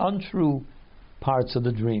untrue parts of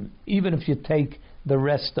the dream, even if you take the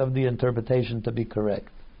rest of the interpretation to be correct,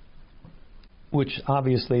 which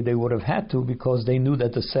obviously they would have had to, because they knew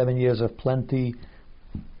that the 7 years of plenty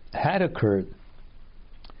had occurred.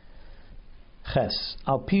 Ches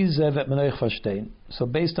al pi zev et menoich verstehen. So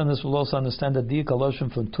based on this, we'll also understand that the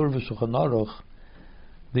Kaloshim from Tur v'Shulchan Aruch,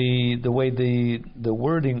 the way the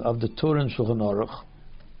wording of the Tur and Shulchan Aruch,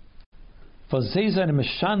 for zeizan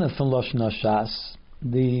meshana from Lashon Hashas,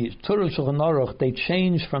 the Tur and Shulchan Aruch, they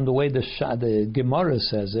change from the way the Gemara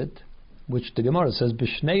says it, which the Gemara says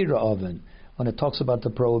b'shnei ra'aven. When it talks about the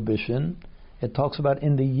prohibition, it talks about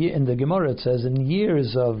in the Gemara it says in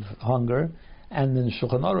years of hunger, and in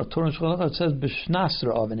Shulchan Aruch, Tur and Shulchan Aruch, it says b'shnas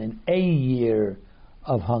ra'aven, in a year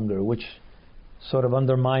of hunger, which sort of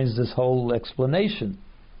undermines this whole explanation,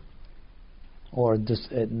 or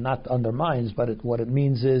it not undermines, but what it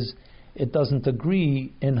means is, it doesn't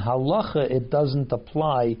agree in halacha. It doesn't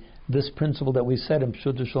apply this principle that we said in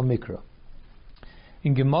Pshuta Shel Mikra.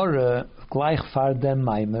 In Gemara, gleich far dem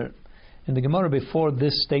Maimer, in the Gemara before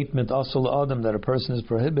this statement, also Adam, that a person is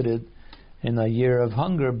prohibited in a year of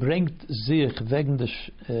hunger, bringt sich wegen des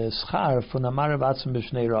schar von amarav atzim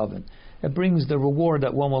b'shnei raven. It brings the reward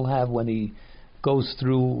that one will have when he goes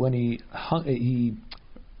through, when he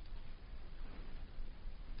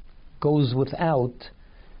goes without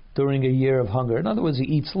during a year of hunger. In other words, he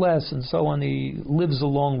eats less and so on. He lives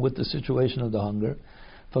along with the situation of the hunger.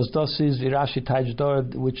 Which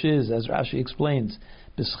is, as Rashi explains,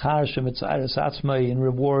 in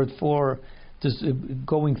reward for just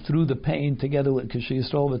going through the pain together with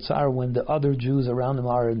when the other Jews around him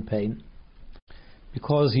are in pain,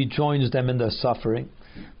 because he joins them in their suffering.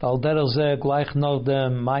 As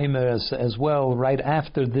well, right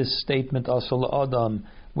after this statement, also Adam,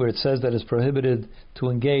 where it says that it's prohibited to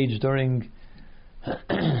engage during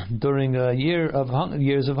a years of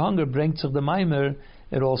hunger, brings the Maimer.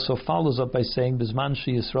 It also follows up by saying Bizman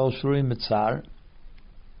Shi Yisrael Shurim Mitzar,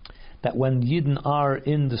 that when Yidden are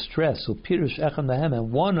in distress, so Pirush Echem Nahem,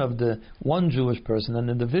 and one Jewish person, an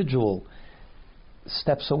individual,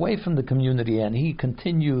 steps away from the community and he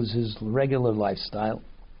continues his regular lifestyle.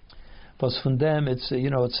 Was von dem, it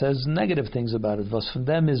says negative things about it. Was von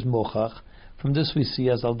dem is mochach. From this we see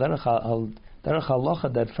as al derech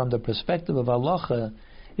halacha, that from the perspective of halacha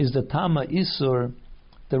is the tama isur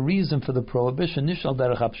the reason for the prohibition, nishal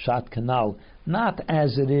derech pshat kanal, not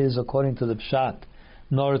as it is according to the pshat,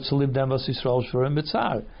 nor to live them vas Yisrael shurim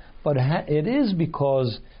b'tzar, but it is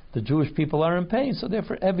because the Jewish people are in pain, so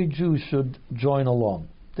therefore every Jew should join along.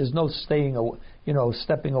 There's no stepping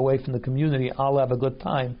away from the community. I'll have a good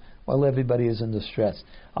time while everybody is in distress.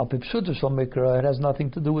 Al pipshuta shel mikra, it has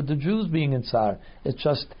nothing to do with the Jews being in tsar. It's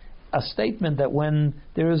just a statement that when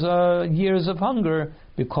there is years of hunger,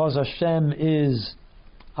 because Hashem is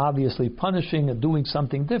obviously punishing and doing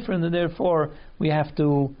something different, and therefore we have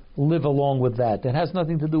to live along with that. It has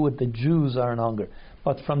nothing to do with the Jews are in hunger.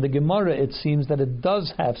 But from the Gemara, it seems that it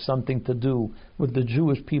does have something to do with the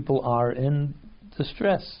Jewish people are in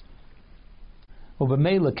distress. And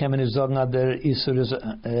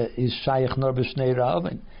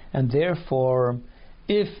therefore,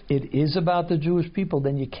 if it is about the Jewish people,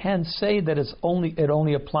 then you can't say that it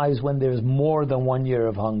only applies when there's more than 1 year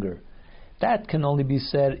of hunger. That can only be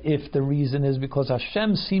said if the reason is because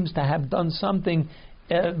Hashem seems to have done something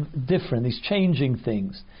different. He's changing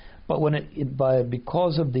things. But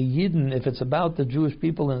because of the Yidden, if it's about the Jewish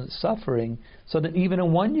people and suffering, so that even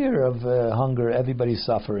in 1 year of hunger, everybody's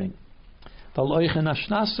suffering.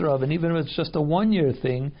 And even if it's just a 1 year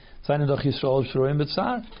thing,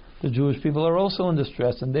 the Jewish people are also in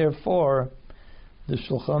distress, and therefore the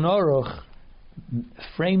Shulchan Aruch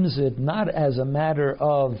frames it not as a matter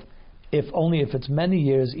of if it's many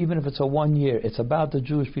years, even if it's a 1 year, it's about the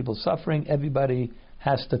Jewish people suffering. Everybody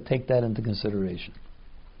has to take that into consideration.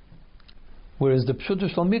 Whereas the Pshuta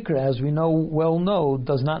Shel Mikra, as we know,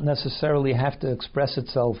 does not necessarily have to express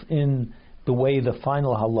itself in the way the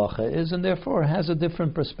final halacha is, and therefore has a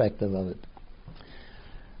different perspective of it.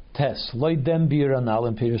 Tes loydem biranal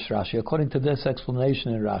in Pirush Rashi. According to this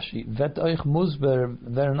explanation in Rashi, vet euch musber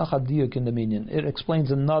ver noch adiuk in the minyan. It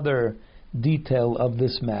explains another detail of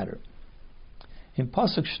this matter. In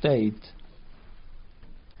Pasuk state,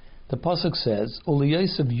 the Pasuk says, "Uli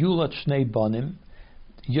Yosef yulat shnei banim."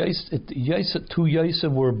 Two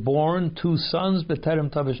Yosef were born, 2 sons,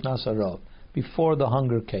 beterem tavish nasarav, before the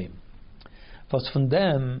hunger came. Was von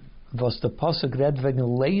them, was the Pasuk red wegen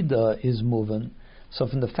Leida is moving. So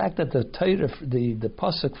from the fact that the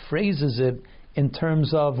Pasuk phrases it in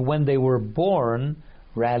terms of when they were born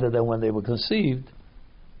rather than when they were conceived,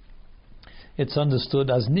 it's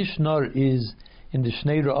understood as Nishnor is in the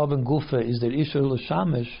Shnei Ra'av Gufa is the Ishur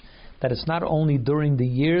L'Shamish, that it's not only during the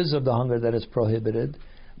years of the hunger that is prohibited,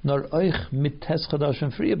 nor Oich mit Tes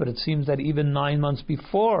Chadashim Friya, but it seems that even 9 months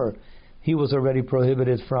before he was already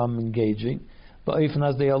prohibited from engaging,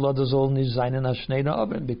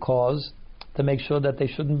 because to make sure that they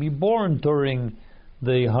shouldn't be born during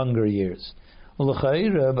the hunger years.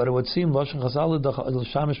 But it would seem Chazal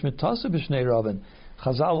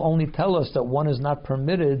only tell us that one is not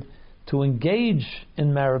permitted to engage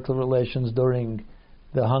in marital relations during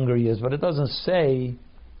the hunger years, but it doesn't say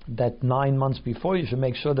that 9 months before you should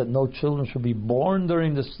make sure that no children should be born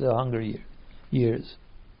during the hunger years.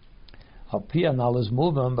 Al-Piyanal is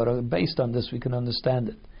moving, but based on this we can understand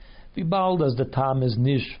it. Vibald as the tam is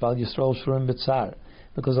nish val Yisrael shurim b'tzar,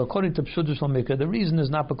 because according to Pshuta Shel Mikra, the reason is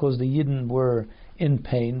not because the Yidden were in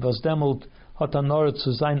pain, was demult hatanor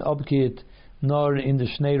zu sein abgeht nor in the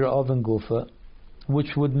Shnei Ra'av Gufa,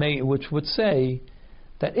 which would say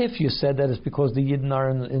that if you said that it's because the Yidden are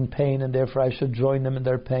in pain and therefore I should join them in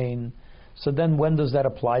their pain, so then when does that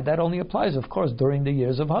apply? That only applies, of course, during the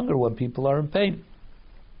years of hunger when people are in pain.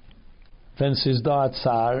 When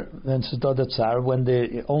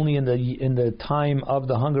only in the time of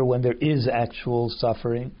the hunger when there is actual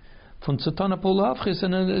suffering,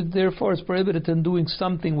 and therefore it's prohibited in doing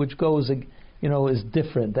something which goes, is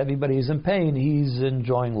different. Everybody is in pain; he's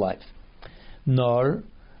enjoying life.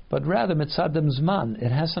 But rather mitzadem zman,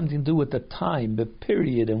 it has something to do with the time, the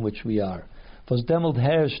period in which we are. As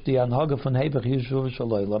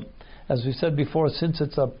we said before, since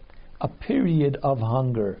it's a period of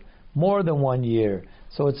hunger, more than 1 year,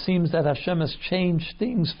 so it seems that Hashem has changed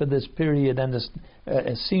things for this period, and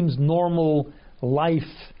it seems normal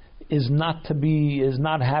life is not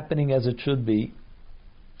happening as it should be.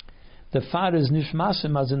 The Far is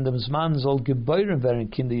nishmasim as in the zman zol geboren werden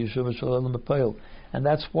kinder Yeshuva shalom b'poil, and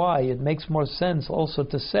that's why it makes more sense also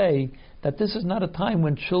to say that this is not a time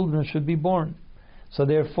when children should be born. So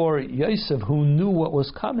therefore, Yosef, who knew what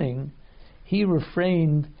was coming, he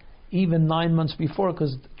refrained even 9 months before,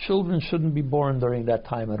 because children shouldn't be born during that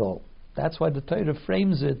time at all. That's why the Torah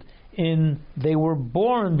frames it in they were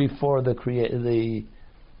born before the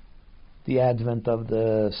advent of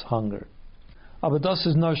the hunger. But das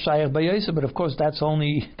is no shayach by Yosef. But of course, that's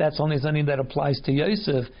only something that applies to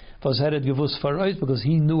Yosef. Was headed gewusst voraus, because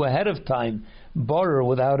he knew ahead of time, borer,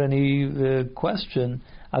 without any question,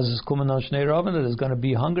 as is kommen on Shnei Raven, that there's going to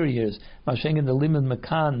be hunger years. Mashengen the limit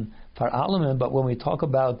mekan for alamin. But when we talk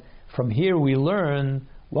about from here, we learn.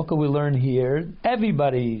 What can we learn here?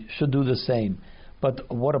 Everybody should do the same. But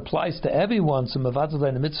what applies to everyone,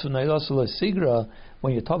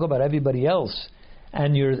 when you talk about everybody else,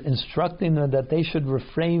 and you're instructing them that they should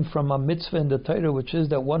refrain from a mitzvah in the Torah, which is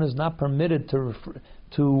that one is not permitted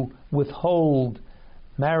to withhold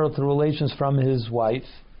marital relations from his wife,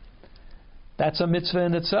 that's a mitzvah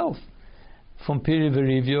in itself. From period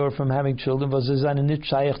review or from having children,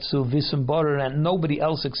 and nobody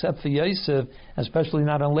else except for Yosef, especially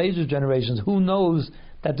not on later generations. Who knows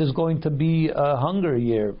that there's going to be a hunger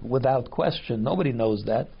year? Without question, nobody knows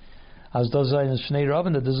that. As does in Shnei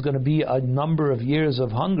Raven, that there's going to be a number of years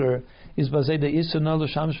of hunger. Is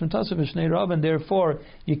therefore,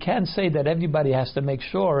 you can't say that everybody has to make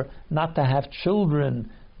sure not to have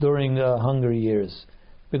children during hunger years,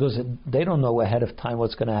 because they don't know ahead of time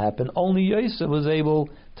what's going to happen. Only Yosef was able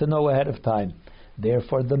to know ahead of time.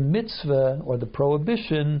 Therefore, the mitzvah or the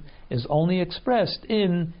prohibition is only expressed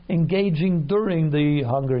in engaging during the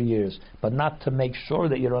hunger years, but not to make sure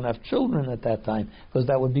that you don't have children at that time, because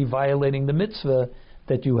that would be violating the mitzvah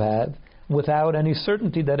that you have without any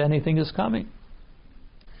certainty that anything is coming.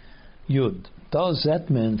 Yud. Does that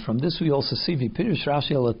mean, from this we also see V'Pirush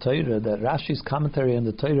Rashi al Torah, that Rashi's commentary on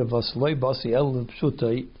the Torah was Loi Basi El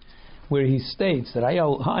Pshutai, where he states that I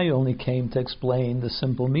only came to explain the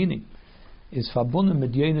simple meaning, is Fabunim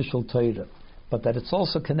Medyeinish al Torah, but that it's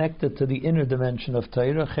also connected to the inner dimension of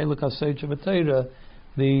Torah, Chelek HaSoich of Torah,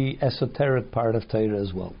 the esoteric part of Torah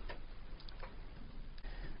as well.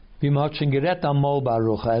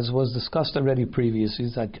 As was discussed already previously,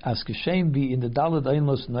 as Kishem be in the Daled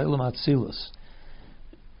Einlos and Olam Atzilus,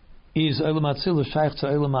 is Olam Atzilus shaykh to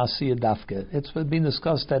Olam Asiyah Dafke. It's been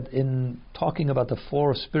discussed that in talking about the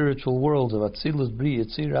four spiritual worlds of Atzilus, Bri,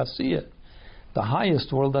 Yitzir, Asiyah, the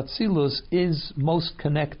highest world, Atzilus, is most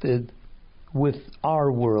connected with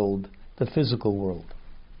our world, the physical world.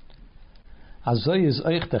 Azoy is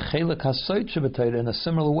Eich the Chelek HaSoich b'Torah. In a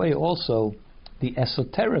similar way, also the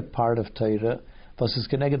esoteric part of Torah, versus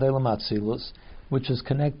connected Olam Atzilus, which is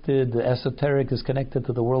connected. The esoteric is connected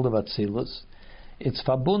to the world of Atzilus. It's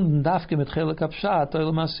verbunden dafke mit Chelek HaPshat.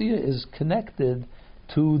 Olam Asiyah is connected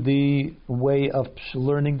to the way of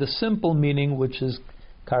learning the simple meaning, which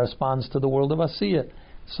corresponds to the world of Asiyah.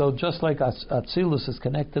 So just like Atzilus is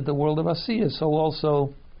connected to the world of Asiyah, so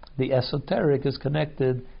also the esoteric is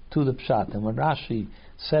connected to the Pshat. And when Rashi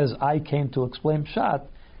says, I came to explain Pshat,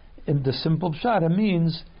 in the simple Pshat, it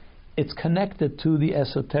means it's connected to the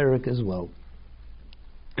esoteric as well.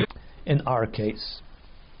 In our case,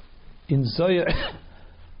 in Zohar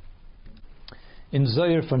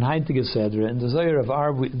from Heintige Sedra, in the Zohar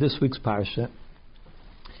of this week's Parsha,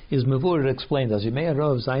 is Mevur explained as Yemei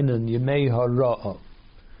Harav Zainen Yemei Hara'ah,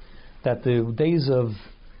 that the days of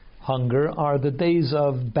hunger are the days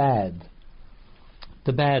of bad,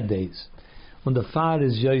 the bad days. When the far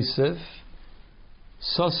is Yosef,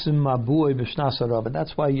 Sosim Mabuoi B'Shnas Harav, and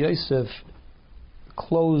that's why Yosef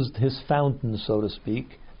closed his fountain, so to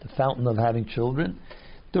speak, the fountain of having children,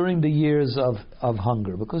 during the years of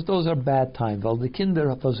hunger, because those are bad times. Weil die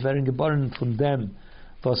Kinder was werden geboren von dem,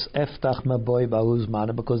 was eftach maboi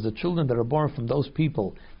ba'uzmana, because the children that are born from those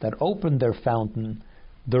people that opened their fountain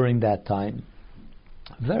during that time,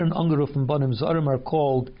 werden angerufen bonim zorim, are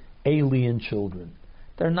called alien children.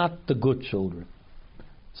 They're not the good children.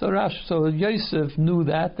 So Yosef knew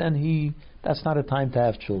that, and that's not a time to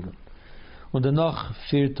have children. Und danach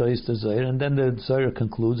vierter ist der Zohar, and then the Zohar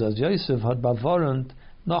concludes as Yosef had bavorant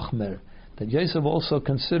noch mehr, that Yosef also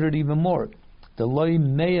considered even more. The loy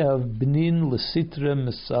meyav bnin lesitre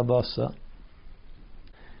misabasa.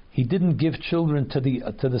 He didn't give children to the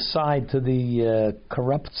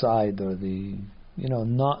corrupt side, or the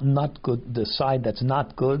not good, the side that's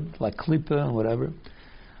not good, like klipa and whatever.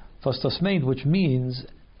 Fastasmeid, which means,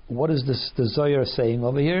 what is this the Zohar saying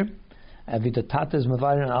over here? As the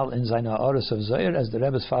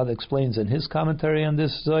Rebbe's father explains in his commentary on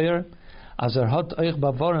this Zohar,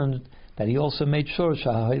 that he also made sure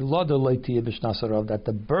that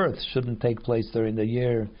the birth shouldn't take place during the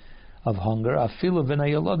year of hunger, even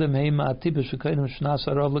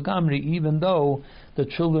though the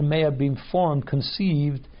children may have been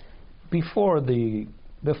conceived before the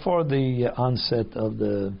onset of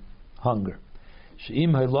the hunger.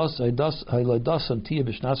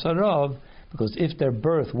 Because if their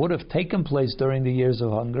birth would have taken place during the years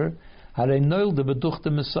of hunger, At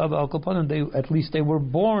least they were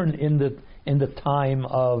born in the time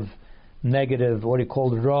of negative, what he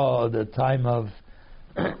called ra, the time of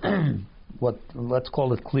let's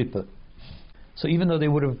call it klipa. So even though they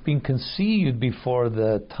would have been conceived before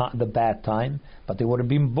the bad time, but they would have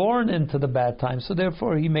been born into the bad time. So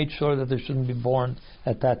therefore, he made sure that they shouldn't be born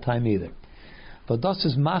at that time either. But das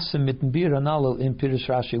is masim mit bir analel in Pirish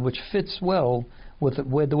Rashi, which fits well with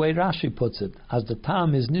the way Rashi puts it, as the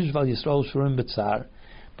tam is nishval Yisrael shurim b'tzar,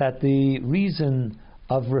 that the reason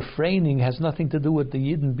of refraining has nothing to do with the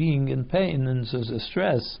Yidden being in pain and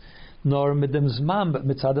stress, nor mitzadam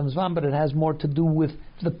zman, but it has more to do with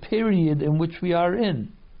the period in which we are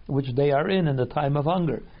in, which they are in the time of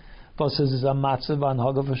hunger. And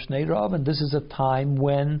this is a time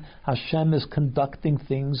when Hashem is conducting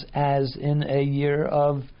things as in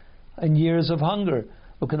years of hunger.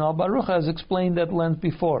 Ukanal Baruch has explained at length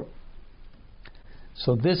before.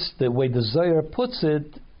 So this, the way the Zohar puts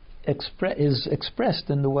it, is expressed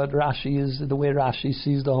in the way Rashi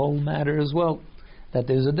sees the whole matter as well. That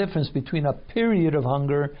there's a difference between a period of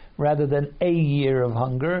hunger rather than a year of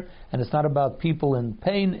hunger, and it's not about people in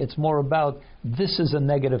pain, it's more about this is a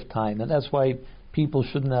negative time, and that's why people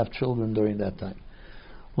shouldn't have children during that time.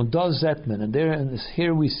 Und das Zetman, and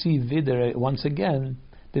here we see wieder once again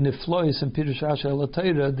the niflois and Pirush Rashi al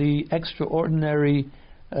Torah, the extraordinary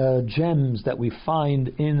gems that we find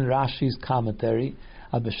in Rashi's commentary.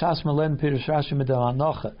 That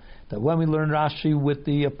when we learn Rashi with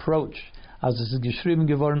the approach, as this is geschrieben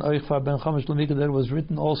geworden, that was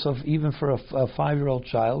written also even for a 5-year-old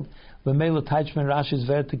child. And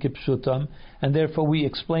therefore we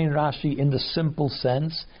explain Rashi in the simple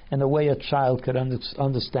sense, in the way a child could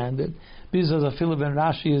understand it.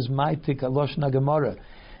 Rashi is maitik aloshna gemara.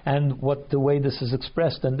 And the way this is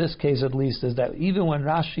expressed, in this case at least, is that even when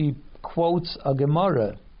Rashi quotes a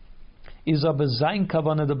Gemara, is a bezain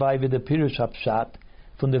kavana dabei with the pirush hapshat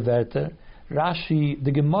from the Werther, Rashi,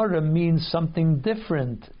 the Gemara means something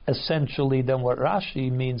different essentially than what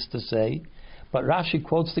Rashi means to say, but Rashi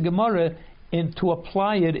quotes the Gemara to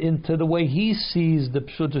apply it into the way he sees the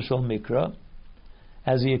Pshuta Shel Mikra,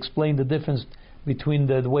 as he explained the difference between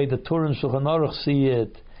the way the Torah and Shulchan Aruch see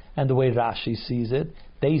it and the way Rashi sees it.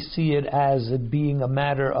 They see it as it being a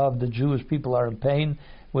matter of the Jewish people are in pain,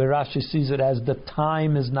 where Rashi sees it as the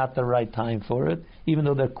time is not the right time for it, even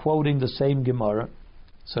though they're quoting the same Gemara.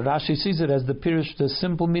 So Rashi sees it as the pirush, the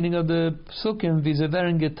simple meaning of the psukim,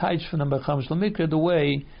 the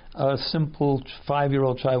way a simple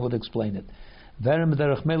 5-year-old child would explain it.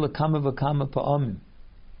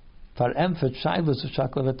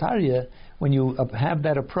 When you have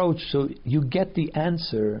that approach, so you get the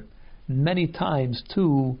answer many times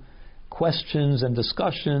to questions and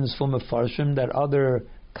discussions from Mefarshim that other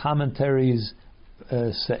commentaries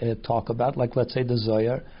talk about, like let's say the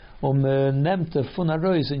Zohar, and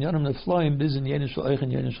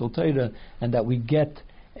that we get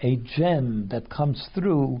a gem that comes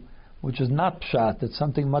through, which is not pshat, it's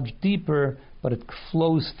something much deeper, but it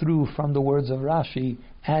flows through from the words of Rashi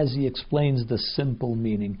as he explains the simple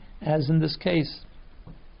meaning, as in this case.